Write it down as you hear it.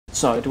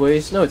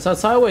Sideways? No, it's not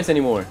sideways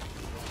anymore.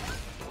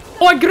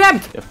 Oh, I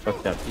grabbed! Yeah,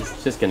 fuck that.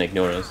 He's just gonna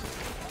ignore us.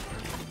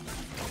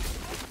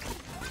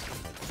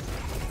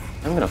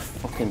 I'm gonna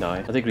fucking die.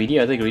 Are they greedy?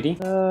 Are they greedy?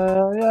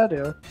 Yeah, they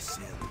are.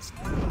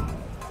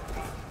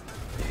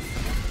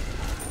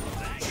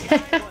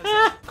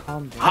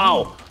 Calm down.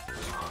 How?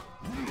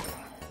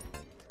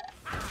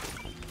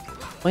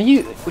 Why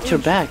you with your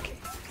back?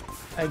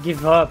 I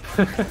give up.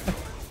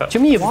 What do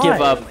you mean you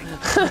give up?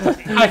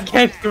 I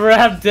can't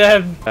grab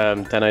them.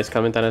 Tana's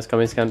coming, Tana's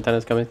coming,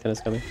 Tana's coming, Tana's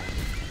coming.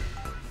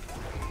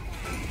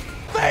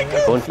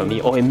 Going for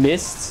me. Oh, he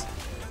missed.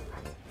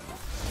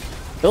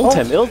 Ult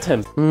him, ult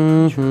him.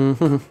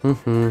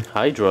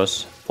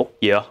 Hydros. Fuck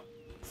yeah.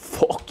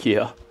 Fuck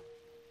yeah.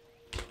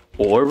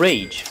 Or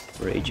rage.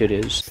 Rage it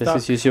is. Stop. Let's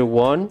just use your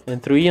 1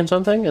 and 3 and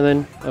something, and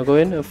then I'll go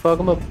in and fuck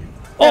him up.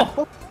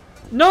 Oh!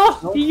 No!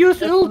 He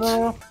used ult!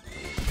 No.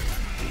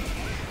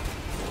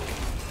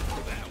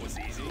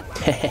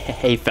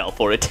 He fell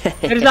for it.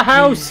 There's a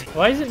house!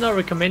 Why is it not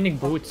recommending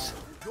boots?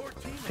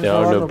 There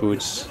are no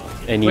boots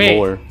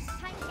anymore.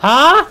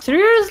 Huh?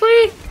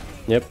 Seriously?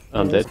 Yep,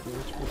 I'm dead.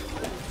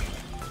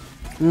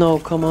 No,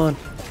 come on.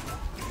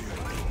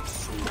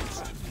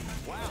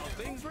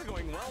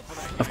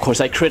 Of course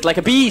I crit like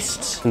a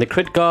beast! And the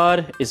crit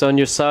god is on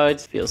your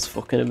side. Feels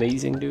fucking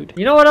amazing, dude.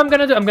 You know what I'm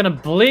gonna do? I'm gonna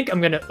blink,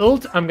 I'm gonna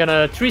ult, I'm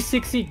gonna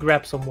 360,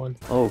 grab someone.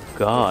 Oh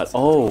god,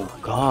 oh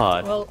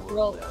god. Well,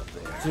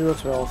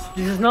 0-12.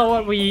 this is not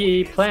what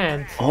we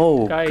planned.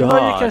 Oh Guys. god.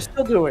 No, you can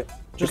still do it.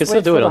 You can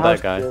still do it on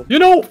that guy. You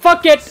know,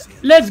 fuck it!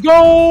 Let's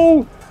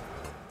go!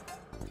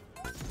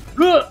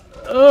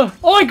 Oh,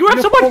 I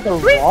grabbed someone!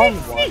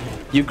 360!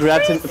 You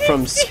grabbed him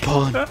from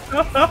spawn. Let's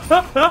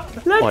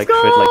Oh, I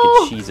go! crit like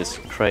a Jesus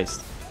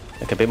Christ.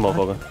 Like a bit more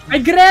bugger. I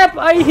grab,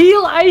 I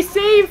heal, I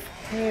save!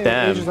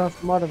 Damn. That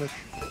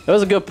That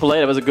was a good play,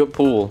 that was a good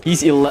pool.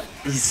 He's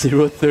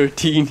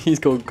 0-13, he's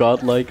going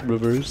godlike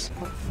reverse.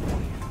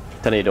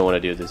 Tana, you don't want to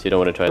do this, you don't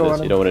want to try this,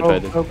 you don't want to try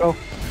this. Go.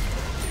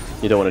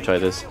 You don't want to try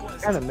this.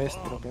 Kinda missed,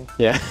 but okay.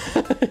 Yeah.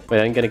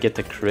 Wait, I'm gonna get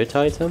the crit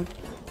item.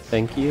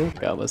 Thank you.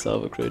 Got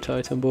myself a crit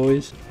item,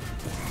 boys.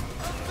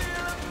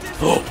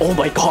 Oh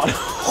my god!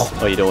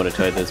 Oh, you don't want to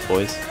try this,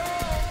 boys.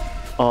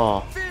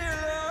 Oh.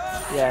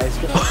 Yeah, it's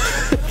good.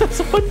 That's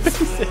so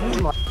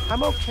amazing.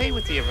 I'm okay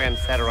with the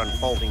events that are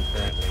unfolding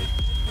currently.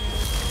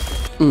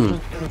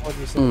 What do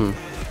you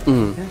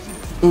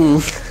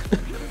say?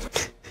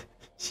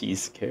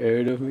 She's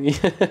scared of me.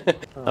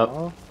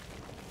 Oh.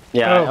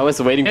 Yeah, Oh, I was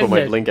waiting for end my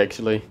it. blink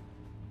actually.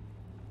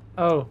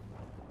 Oh,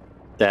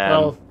 Damn.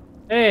 well.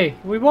 Hey,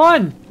 we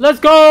won! Let's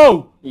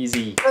go!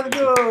 Easy. Let's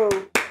go!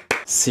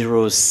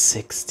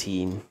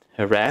 0-16.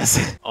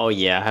 Harass. Oh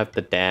yeah, I have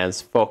to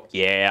dance. Fuck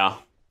yeah.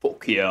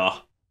 Fuck yeah.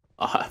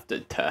 I have to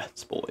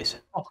dance, boys.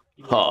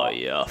 Oh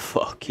yeah,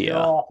 fuck yeah.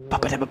 Oh.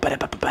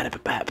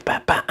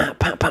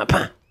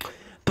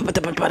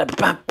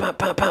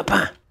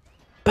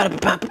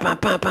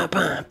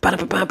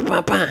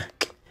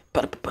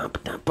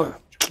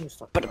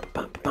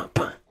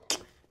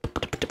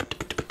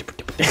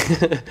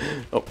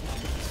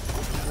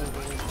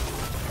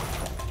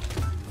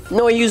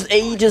 No, I used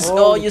ages.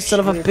 Oh, you son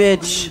of a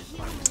bitch.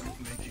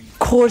 Of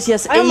course, he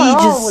has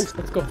ages.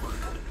 Let's go.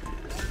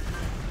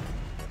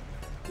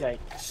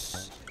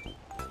 Yikes.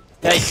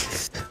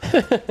 Yikes.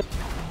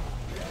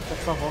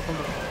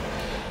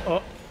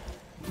 Oh,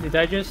 did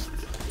I just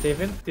save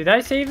him? Did I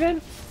save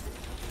him?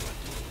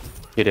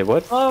 You did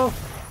what? Oh.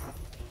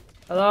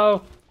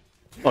 Hello.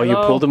 Oh, you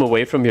Hello? pulled him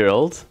away from your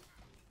ult?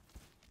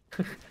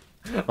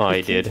 Oh,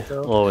 I did.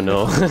 so. Oh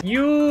no.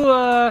 You,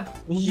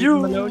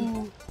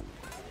 You!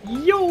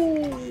 Yo!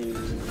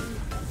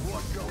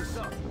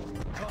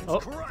 Oh,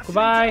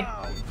 goodbye.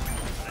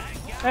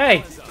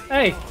 Hey,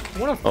 hey, you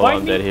wanna Oh, fight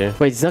I'm me? dead here.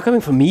 Wait, he's not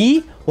coming for me?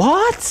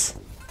 What?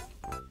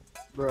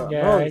 Bro.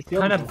 Yeah, it's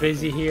kind of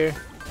busy here.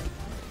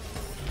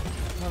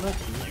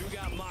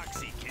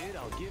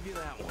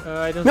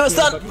 I don't No, see it's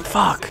not. anybody.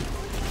 Fuck.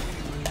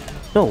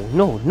 No,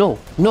 no, no,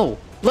 no.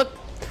 Look.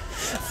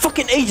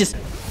 Fucking ages.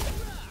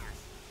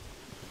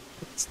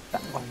 It's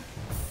that one.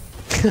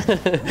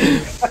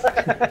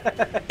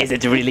 Is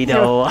it really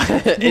though?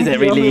 Is it The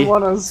really? only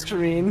one on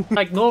screen.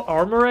 Like no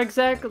armor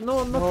exact?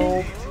 No, nothing?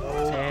 No.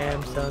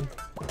 Damn, son.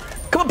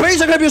 Come on, base!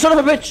 I'm gonna be a son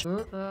of a bitch!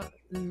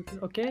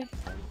 Okay.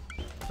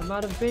 I'm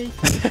out of base.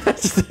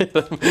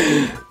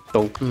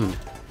 Don't.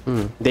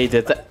 They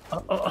did that.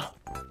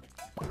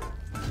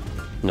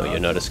 No, you're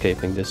not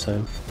escaping this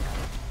time.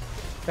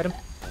 Got him.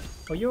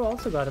 Oh, you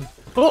also got him.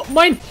 Oh,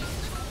 mine!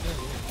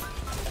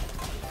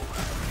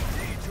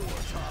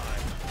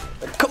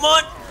 Come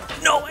on!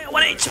 No,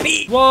 1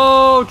 HP!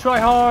 Whoa, try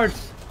hard!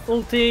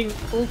 Ulting,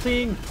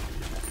 ulting.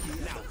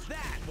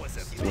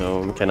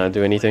 No, cannot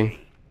do anything.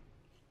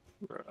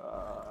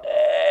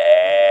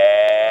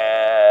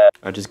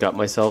 I just got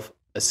myself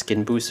a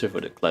skin booster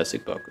for the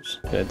classic buckers.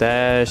 Gonna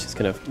dash, it's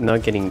gonna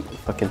not getting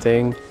fucking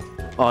thing.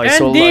 Oh, he's And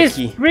so this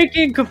lucky.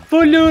 freaking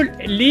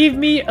Cthulhu, leave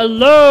me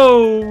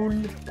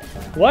alone!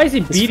 Why is he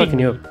He's beating fucking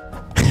me? you up.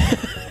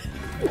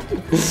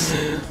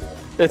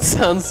 It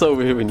sounds so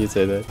weird when you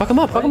say that. Fuck him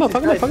up, fuck him up,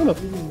 fuck him up, fuck him up.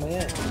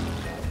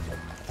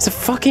 It's a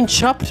fucking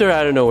chopper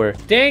out of nowhere.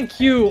 Thank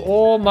you.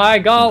 Oh my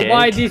god, Gank.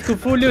 why did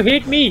Cthulhu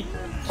hit me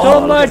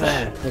so much?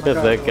 Look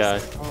at that guy.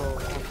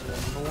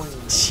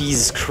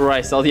 Jesus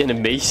Christ, all the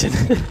animation.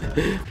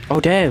 Oh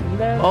damn.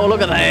 Oh,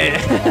 look at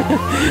that.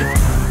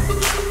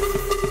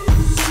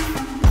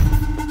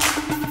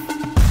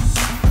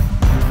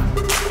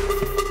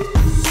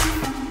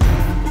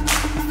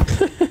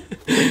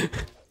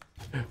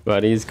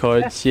 Buddy's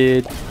caught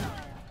shit.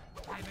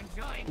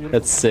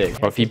 That's sick.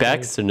 Or if he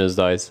backs or nose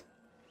dies.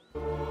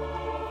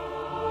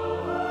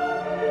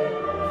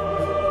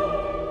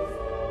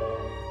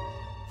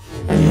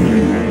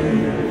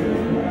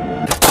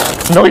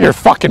 Know your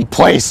fucking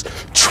place,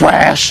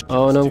 trash!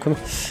 Oh no, I'm coming.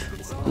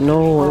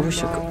 No, I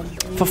wish I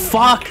could. For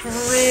fuck!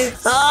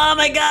 Oh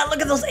my god, look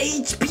at those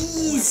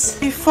HPs!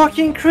 He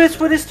fucking Chris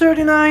with his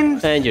 39.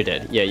 And you're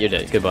dead. Yeah, you're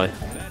dead. Goodbye.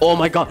 Oh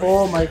my god.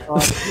 Oh my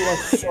god, you are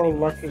so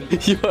lucky.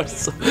 You are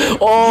so.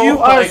 Oh You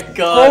my are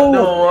god, so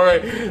no worry.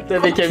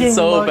 That became fucking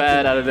so lucky.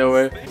 bad out of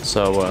nowhere.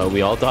 So,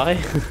 we all die?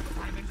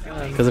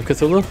 Because of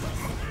Cthulhu?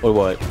 Or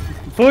what?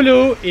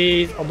 Cthulhu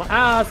is on my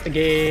ass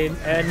again,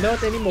 and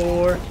not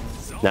anymore.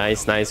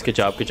 Nice, nice. Good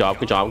job, good job,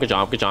 good job, good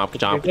job, good job,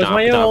 good job, Here good goes job,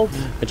 my good job. ult.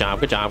 Good job,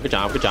 good job, good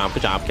job, good job,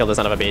 good job. Kill the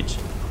son of a bitch.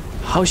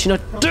 How is she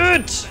not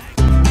dead?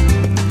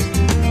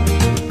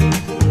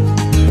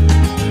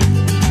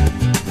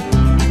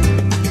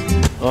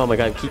 Oh my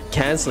god, keep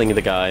canceling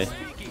the guy.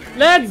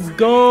 Let's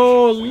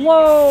go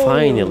low.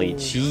 Finally,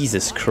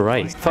 Jesus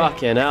Christ.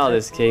 Fucking hell,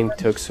 this game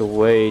took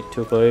way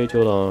too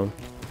long.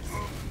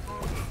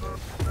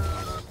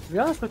 To be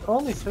honest, with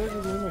only 30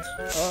 minutes.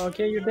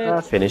 Okay, you're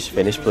dead. Finish,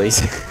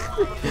 please.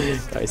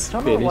 Guys,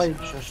 Tell me why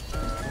finish. you just.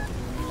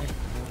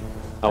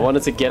 I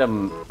wanted to get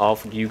him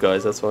off of you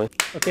guys, that's why.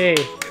 Okay.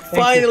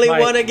 Finally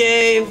won a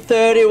game!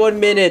 31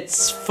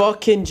 minutes!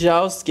 Fucking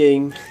joust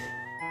game.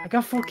 I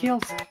got 4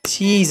 kills.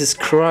 Jesus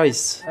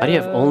Christ. How do you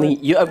have only...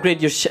 You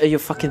upgrade your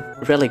fucking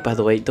relic, by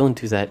the way. Don't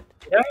do that.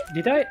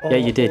 Did I? Oh, Yeah,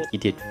 you did. You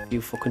did. You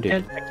fucking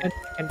did. I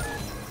can't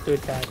do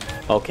that.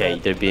 Okay,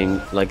 they're being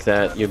like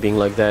that. You're being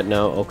like that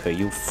now. Okay,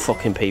 you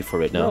fucking pay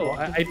for it now. No,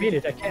 I beat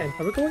it. I can't.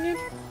 Are we going in?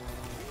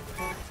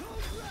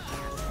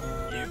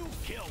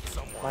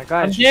 My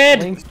god, I'm dead.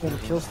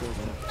 Kills these.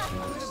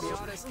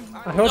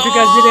 I hope you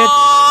guys did it.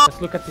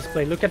 Let's look at this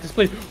play. Look at this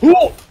play.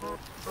 Whoa!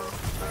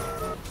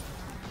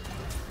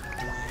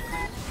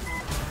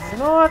 You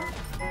know what?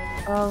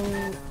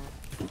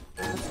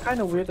 It's kind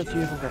of weird that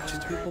you even got 2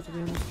 people to be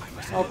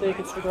honest. I'll take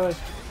it, guys.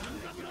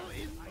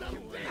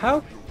 How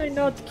can I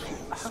not?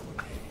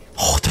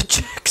 Oh, the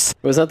chicks.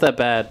 It was not that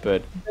bad,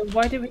 but... Then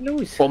why did we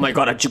lose? Oh my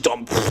god, I juked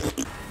on.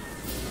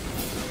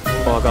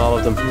 Oh, I got all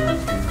of them.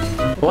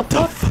 What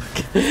the fuck?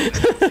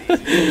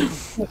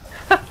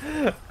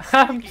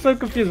 I'm so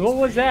confused. What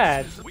was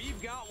that?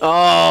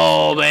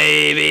 Oh,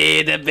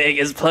 baby, the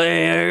biggest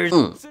players.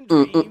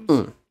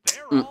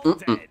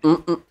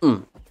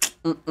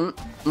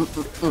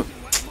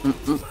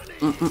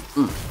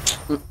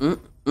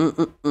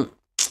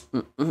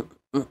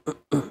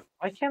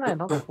 Why can't I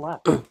not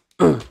clap?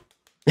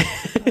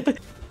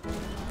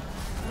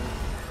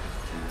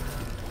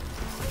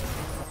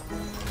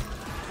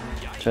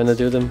 Trying to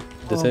do the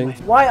thing.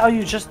 Why are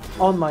you just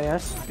on my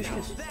ass?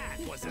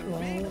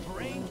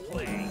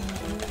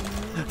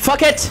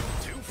 Fuck it!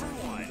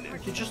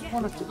 You just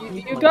wanted to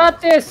eat You got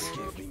this.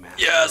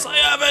 Yes, I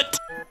have it!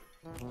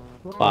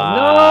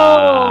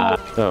 No!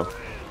 Oh.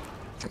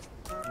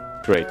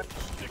 Great.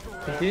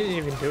 I didn't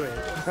even do it.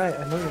 Right,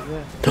 I know you're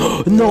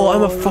there. No,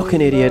 I'm a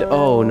fucking idiot.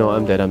 Oh no,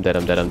 I'm dead, I'm dead,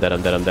 I'm dead, I'm dead,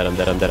 I'm dead, I'm dead, I'm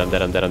dead, I'm dead, I'm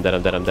dead, I'm dead, I'm dead,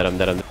 I'm dead, I'm dead, I'm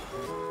dead, I'm dead.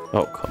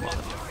 Oh, come on.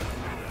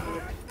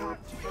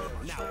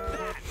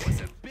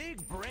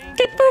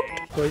 Get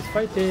booked! Boys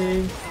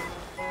fighting.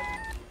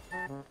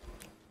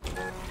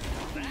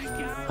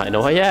 I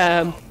know I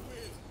am.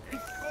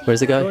 Where's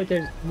the Oh, guy?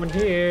 there's one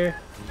here.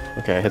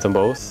 Okay, I hit them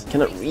both.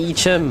 Cannot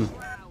reach him.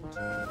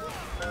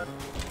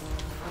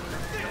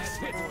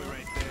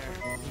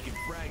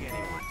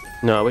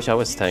 No, I wish I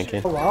was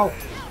tanking. Oh wow.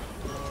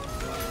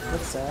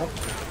 That's sad.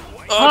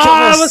 Oh,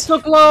 Ah, I was so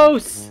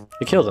close.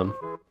 You killed him.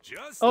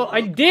 Oh,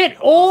 I did.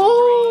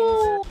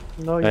 Oh.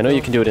 No, I know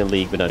you can do it in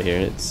League, but not here.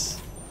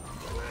 It's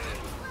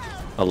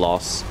a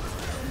loss.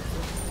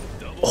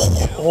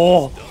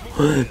 Oh,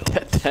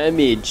 that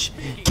damage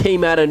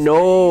came out of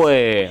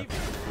nowhere.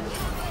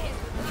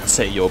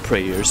 Say your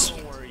prayers.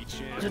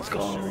 Let's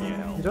go.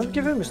 You don't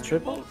give him his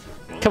triple?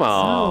 Come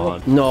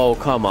on. No,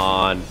 come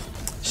on.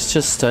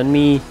 Just stun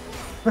me.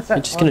 You're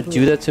just gonna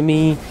do that to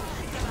me?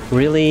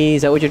 Really?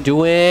 Is that what you're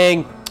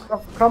doing?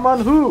 Oh, come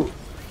on, who?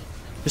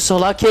 You're so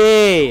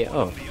lucky.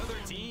 Oh.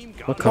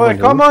 Oh,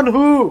 Come on,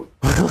 who?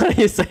 What are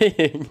you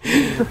saying?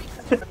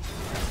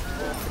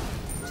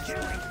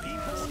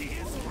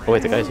 Oh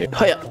wait, the guy's here.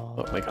 Hiya!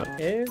 Oh my god.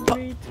 Every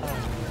time.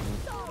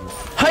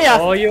 Hiya!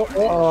 Oh, you.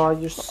 Oh,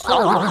 you're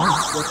so...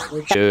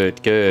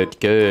 Good, good,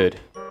 good.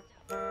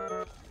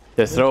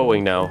 They're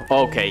throwing now.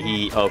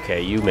 Okay,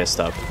 okay, you messed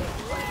up.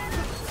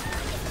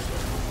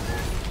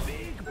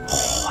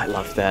 Oh, I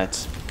love that.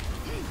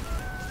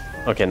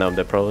 Okay, now I'm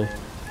dead probably.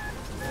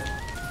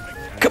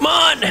 Come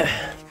on!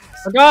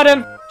 I got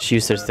him! She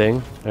used her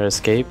thing, her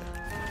escape.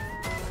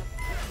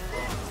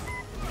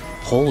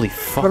 Holy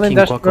fucking Berlin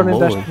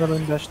guacamole.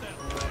 Berlin dash.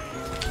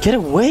 Get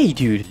away,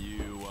 dude!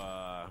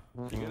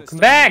 Come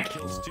back!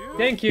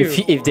 Thank you!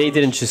 If they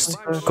didn't just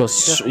go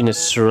in a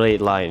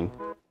straight line,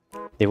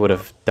 they would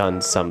have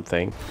done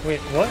something. Wait,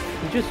 what?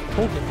 You just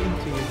pulled it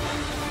into you.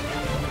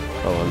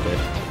 Oh, I'm dead.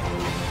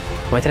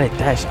 Why did I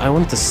dash? I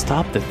wanted to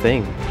stop the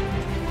thing.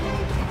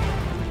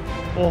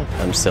 Oh,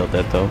 I'm still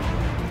dead though.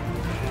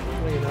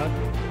 no you're not.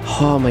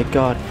 Oh my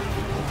god.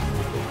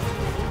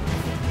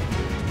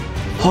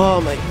 Oh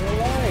my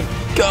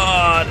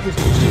god!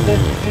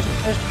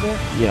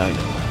 Yeah, I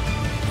know.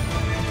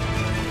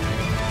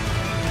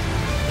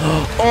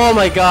 Oh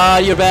my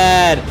god, you're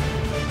bad!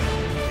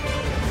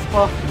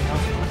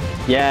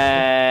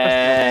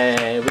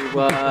 Yay! We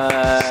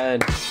won!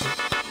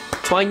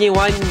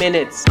 21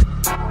 minutes!